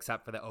aired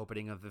except for the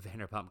opening of the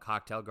Vanderpump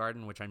Cocktail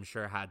Garden, which I'm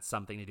sure had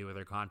something to do with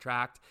her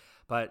contract.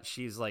 But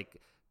she's like,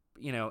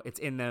 it's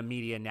in the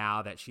media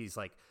now that she's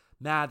like,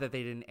 mad that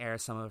they didn't air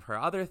some of her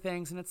other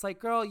things. And it's like,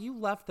 girl, you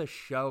left the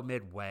show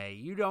midway.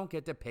 You don't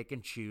get to pick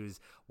and choose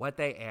what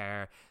they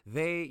air.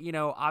 They,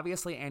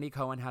 obviously Andy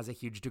Cohen has a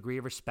huge degree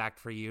of respect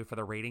for you for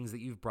the ratings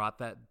that you've brought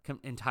that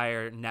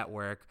entire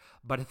network.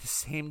 But at the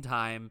same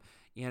time,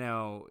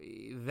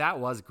 that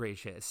was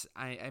gracious.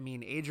 I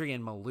mean,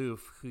 Adrienne Maloof,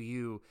 who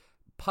you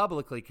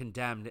publicly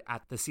condemned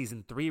at the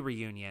season 3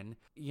 reunion,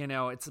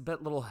 it's a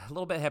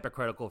little bit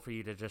hypocritical for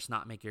you to just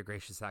not make your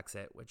gracious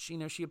exit, which,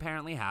 she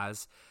apparently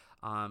has.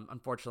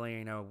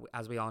 Unfortunately,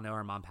 as we all know,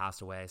 her mom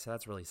passed away, so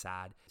that's really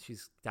sad.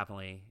 She's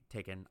definitely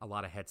taken a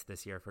lot of hits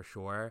this year for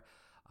sure.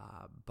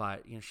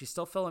 But, she's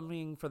still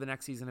filming for the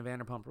next season of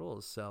Vanderpump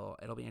Rules, so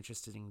it'll be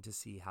interesting to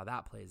see how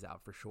that plays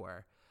out for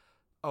sure.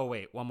 Oh,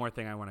 wait, one more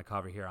thing I want to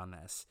cover here on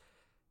this.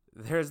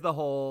 There's the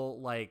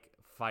whole,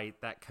 fight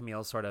that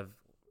Camille sort of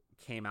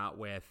came out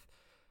with,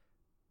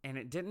 and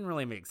it didn't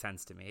really make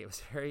sense to me.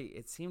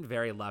 It seemed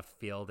very left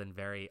field and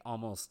very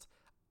almost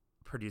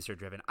producer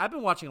driven. I've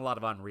been watching a lot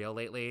of Unreal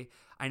lately.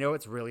 I know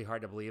it's really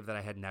hard to believe that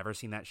I had never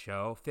seen that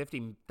show.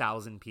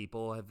 50,000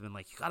 people have been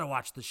like, you gotta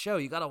watch the show.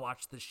 You gotta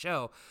watch the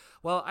show.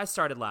 Well, I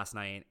started last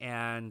night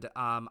and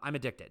I'm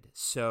addicted.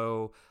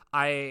 So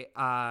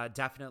I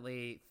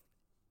definitely,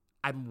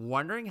 I'm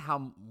wondering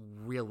how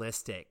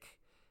realistic.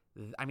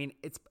 I mean,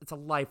 it's a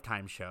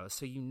Lifetime show,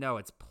 so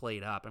it's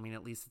played up. I mean,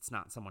 at least it's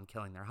not someone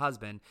killing their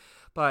husband,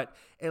 but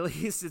at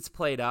least it's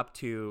played up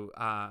to,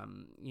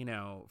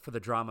 for the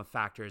drama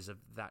factors of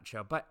that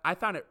show. But I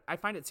find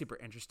it super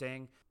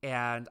interesting,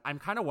 and I'm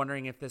kind of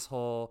wondering if this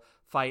whole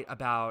fight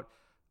about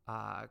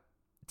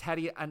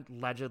Teddy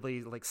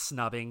allegedly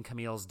snubbing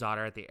Camille's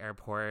daughter at the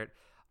airport,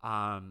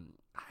 I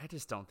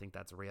just don't think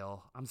that's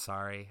real. I'm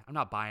sorry, I'm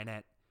not buying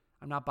it.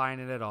 I'm not buying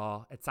it at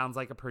all. It sounds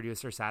like a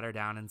producer sat her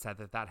down and said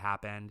that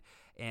happened,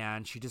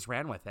 and she just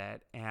ran with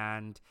it.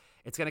 And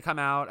it's going to come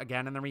out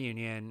again in the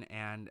reunion,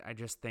 and I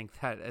just think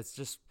that it's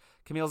just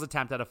Camille's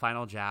attempt at a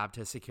final jab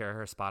to secure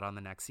her spot on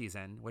the next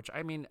season, which,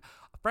 I mean,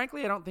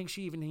 frankly, I don't think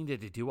she even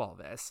needed to do all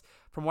this.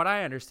 From what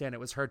I understand, it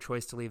was her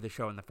choice to leave the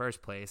show in the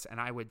first place,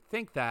 and I would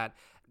think that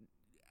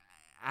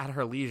at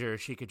her leisure,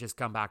 she could just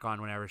come back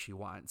on whenever she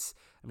wants.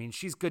 I mean,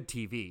 she's good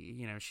TV.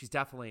 She's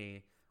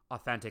definitely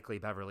authentically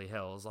Beverly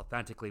Hills,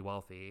 authentically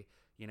wealthy,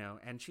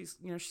 and she's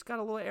got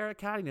a little air of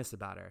cattiness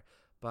about her,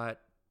 but,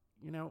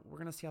 we're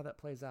going to see how that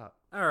plays out.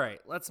 All right,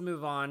 let's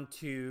move on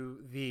to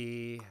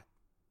the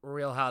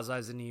Real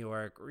Housewives of New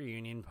York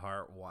reunion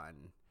part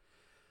 1.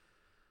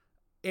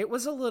 It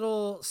was a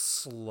little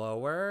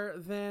slower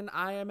than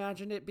I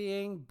imagined it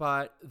being,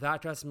 but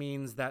that just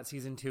means that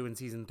season 2 and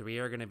season 3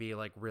 are going to be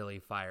really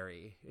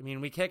fiery. I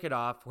mean, we kick it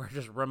off where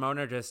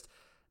Ramona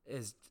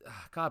is,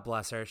 God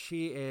bless her,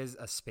 she is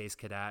a space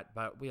cadet,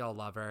 but we all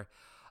love her.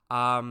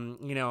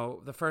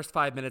 The first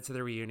 5 minutes of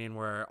the reunion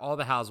were all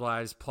the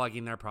housewives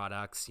plugging their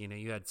products.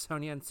 You had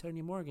Sonia and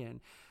Sonia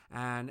Morgan,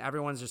 and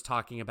everyone's just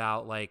talking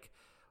about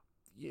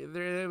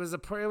it was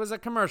a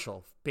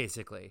commercial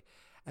basically.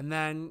 And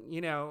then,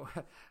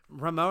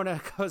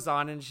 Ramona goes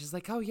on and she's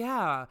like, oh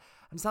yeah,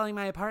 I'm selling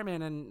my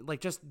apartment, and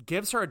just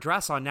gives her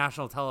address on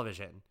national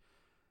television.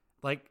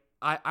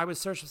 I was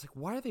searching, I was like,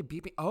 why are they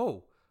beeping?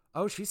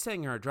 Oh, she's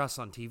saying her address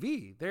on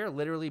TV. They're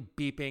literally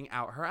beeping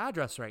out her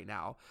address right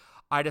now.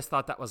 I just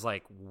thought that was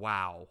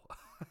wow.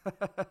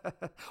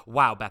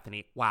 Wow,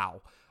 Bethany.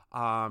 Wow.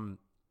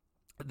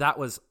 That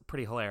was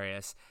pretty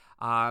hilarious.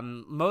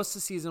 Most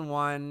of season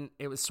 1,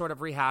 it was sort of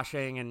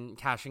rehashing and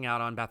cashing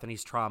out on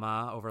Bethany's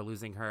trauma over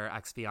losing her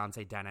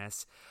ex-fiance,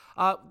 Dennis.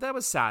 That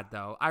was sad,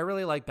 though. I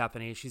really like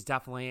Bethany. She's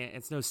definitely,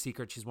 it's no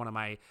secret, she's one of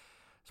my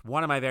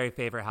very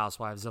favorite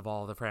housewives of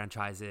all the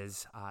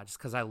franchises, just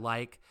because I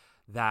like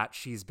that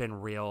she's been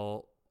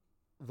real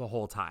the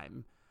whole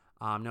time.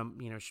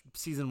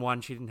 Season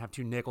 1, she didn't have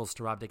 2 nickels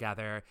to rub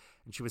together,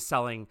 and she was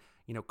selling,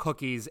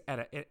 cookies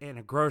in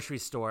a grocery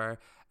store,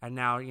 and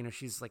now,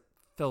 she's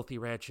filthy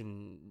rich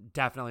and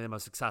definitely the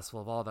most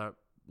successful of all the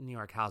New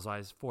York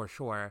housewives for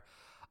sure.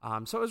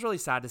 So it was really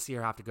sad to see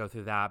her have to go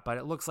through that, but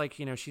it looks like,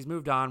 she's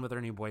moved on with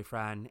her new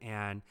boyfriend,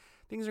 and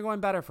things are going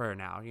better for her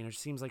now. It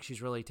seems like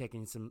she's really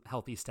taking some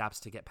healthy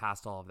steps to get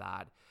past all of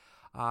that.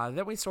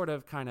 Then we sort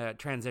of kind of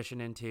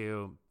transition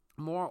into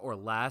more or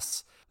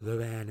less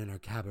Luann and her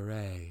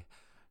cabaret.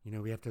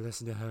 We have to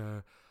listen to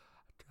her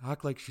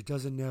act like she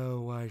doesn't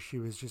know why she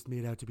was just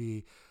made out to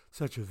be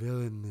such a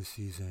villain this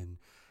season.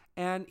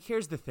 And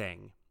here's the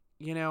thing,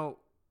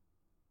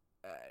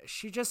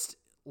 she just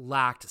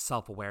lacked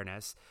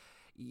self-awareness.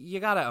 You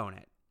got to own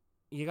it.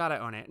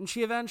 And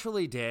she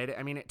eventually did.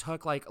 I mean, it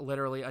took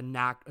literally a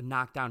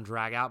knockdown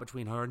drag out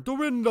between her and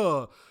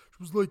Dorinda.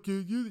 was like,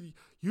 you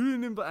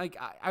didn't invite, like,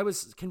 I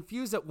was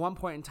confused at one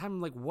point in time.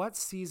 I'm like, what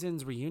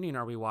season's reunion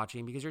are we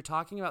watching? Because you're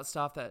talking about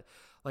stuff that,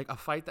 like, a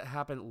fight that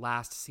happened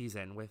last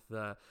season with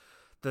the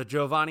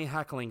Giovanni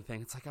heckling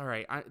thing. It's like, all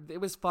right, it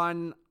was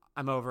fun.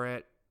 I'm over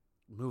it.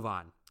 Move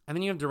on. And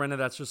then you have Dorinda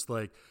that's just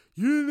like,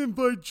 you didn't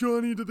invite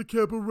Johnny to the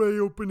cabaret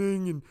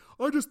opening, and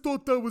I just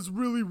thought that was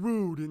really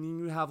rude. And then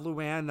you have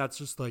Luann that's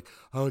just like,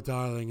 oh,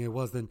 darling, it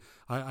wasn't,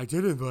 I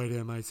did invite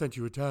him. I sent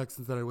you a text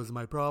and said it wasn't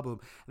my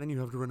problem. And then you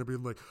have Dorinda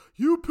being like,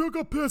 you took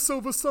a piss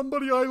over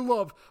somebody I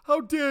love.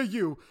 How dare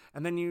you?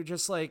 And then you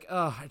just like,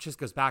 oh, it just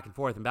goes back and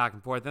forth and back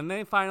and forth. And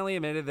they finally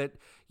admitted that,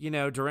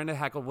 Dorinda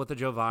heckled with the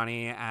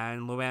Giovanni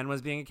and Luann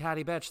was being a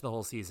catty bitch the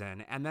whole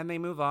season. And then they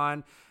move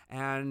on.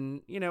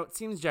 And, it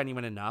seems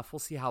genuine enough. We'll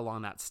see how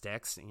long that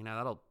sticks.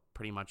 That'll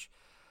pretty much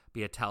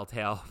be a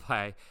telltale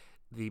by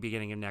the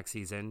beginning of next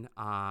season.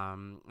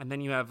 And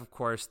then you have, of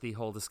course, the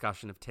whole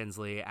discussion of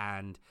Tinsley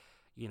and,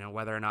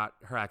 whether or not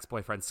her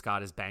ex-boyfriend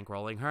Scott is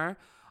bankrolling her.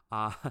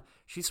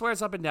 She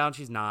swears up and down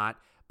she's not.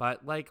 But,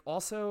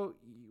 also,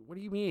 what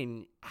do you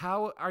mean?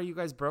 How are you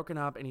guys broken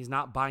up and he's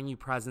not buying you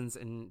presents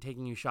and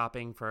taking you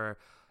shopping for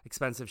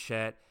expensive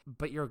shit,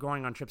 but you're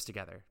going on trips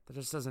together? That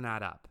just doesn't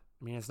add up.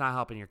 I mean, it's not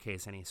helping your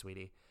case any,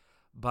 sweetie.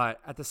 But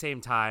at the same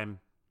time,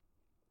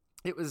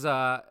 it was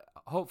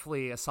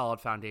hopefully a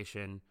solid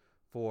foundation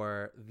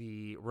for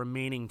the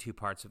remaining 2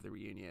 parts of the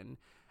reunion.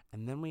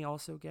 And then we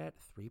also get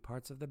 3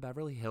 parts of the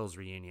Beverly Hills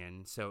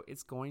reunion. So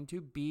it's going to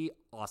be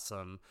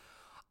awesome.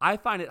 I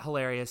find it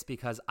hilarious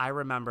because I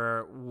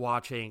remember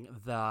watching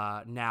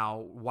the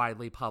now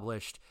widely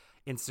published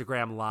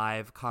Instagram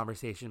live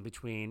conversation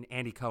between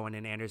Andy Cohen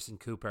and Anderson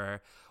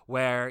Cooper,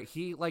 where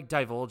he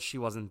divulged she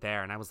wasn't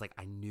there. And I was like,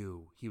 I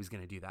knew he was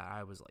going to do that.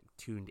 I was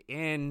tuned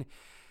in.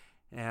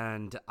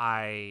 And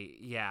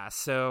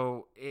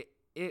so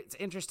it's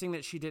interesting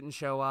that she didn't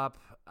show up.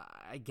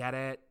 I get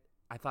it.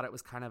 I thought it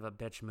was kind of a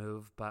bitch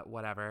move, but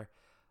whatever.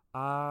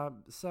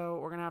 So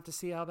we're going to have to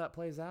see how that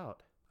plays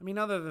out. I mean,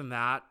 other than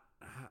that,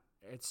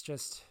 it's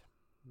just,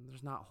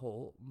 there's not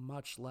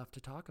much left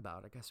to talk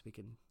about. I guess we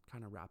can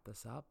kind of wrap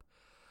this up.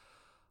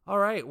 All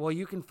right. Well,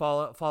 you can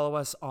follow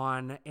us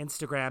on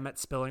Instagram at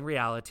Spilling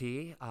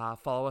Reality.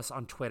 Follow us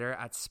on Twitter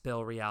at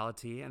Spill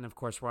Reality. And of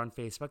course, we're on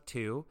Facebook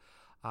too.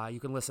 You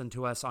can listen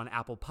to us on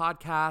Apple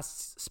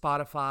Podcasts,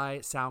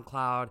 Spotify,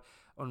 SoundCloud,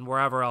 and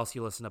wherever else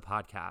you listen to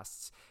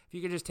podcasts. If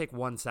you could just take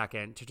 1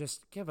 second to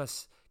just give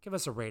us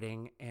a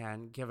rating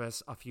and give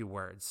us a few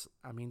words.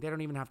 I mean, they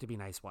don't even have to be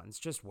nice ones,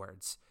 just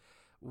words.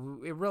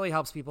 It really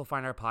helps people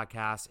find our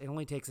podcast. It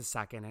only takes a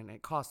second and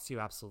it costs you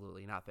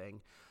absolutely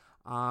nothing.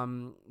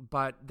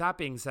 But that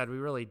being said, we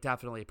really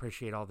definitely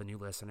appreciate all the new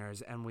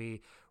listeners, and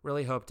we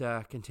really hope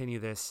to continue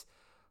this,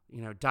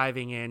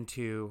 diving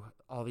into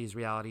all these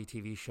reality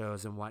TV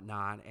shows and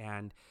whatnot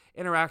and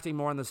interacting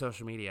more on the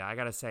social media. I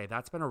got to say,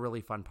 that's been a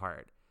really fun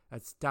part.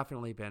 That's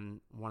definitely been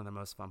one of the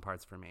most fun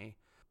parts for me.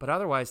 But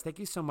otherwise, thank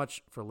you so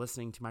much for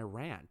listening to my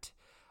rant.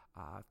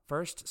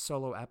 First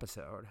solo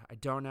episode. I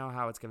don't know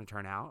how it's going to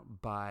turn out,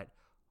 but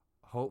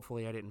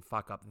hopefully I didn't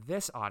fuck up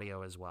this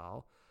audio as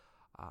well.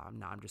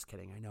 No, I'm just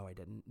kidding. I know I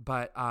didn't.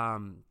 But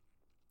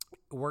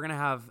we're going to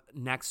have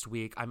next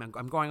week.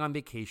 I'm going on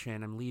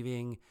vacation. I'm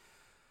leaving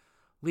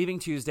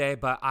Tuesday,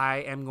 but I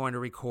am going to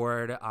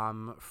record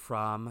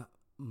from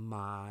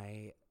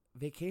my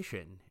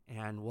vacation.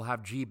 And we'll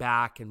have G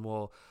back and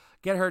we'll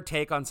get her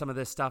take on some of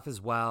this stuff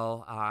as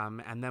well.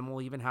 And then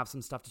we'll even have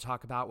some stuff to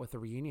talk about with the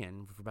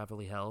reunion for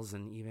Beverly Hills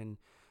and even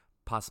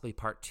possibly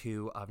part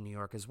 2 of New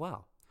York as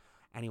well.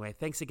 Anyway,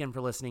 thanks again for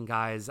listening,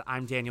 guys.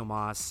 I'm Daniel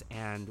Moss,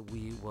 and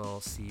we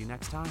will see you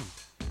next time.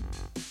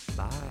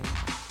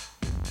 Bye.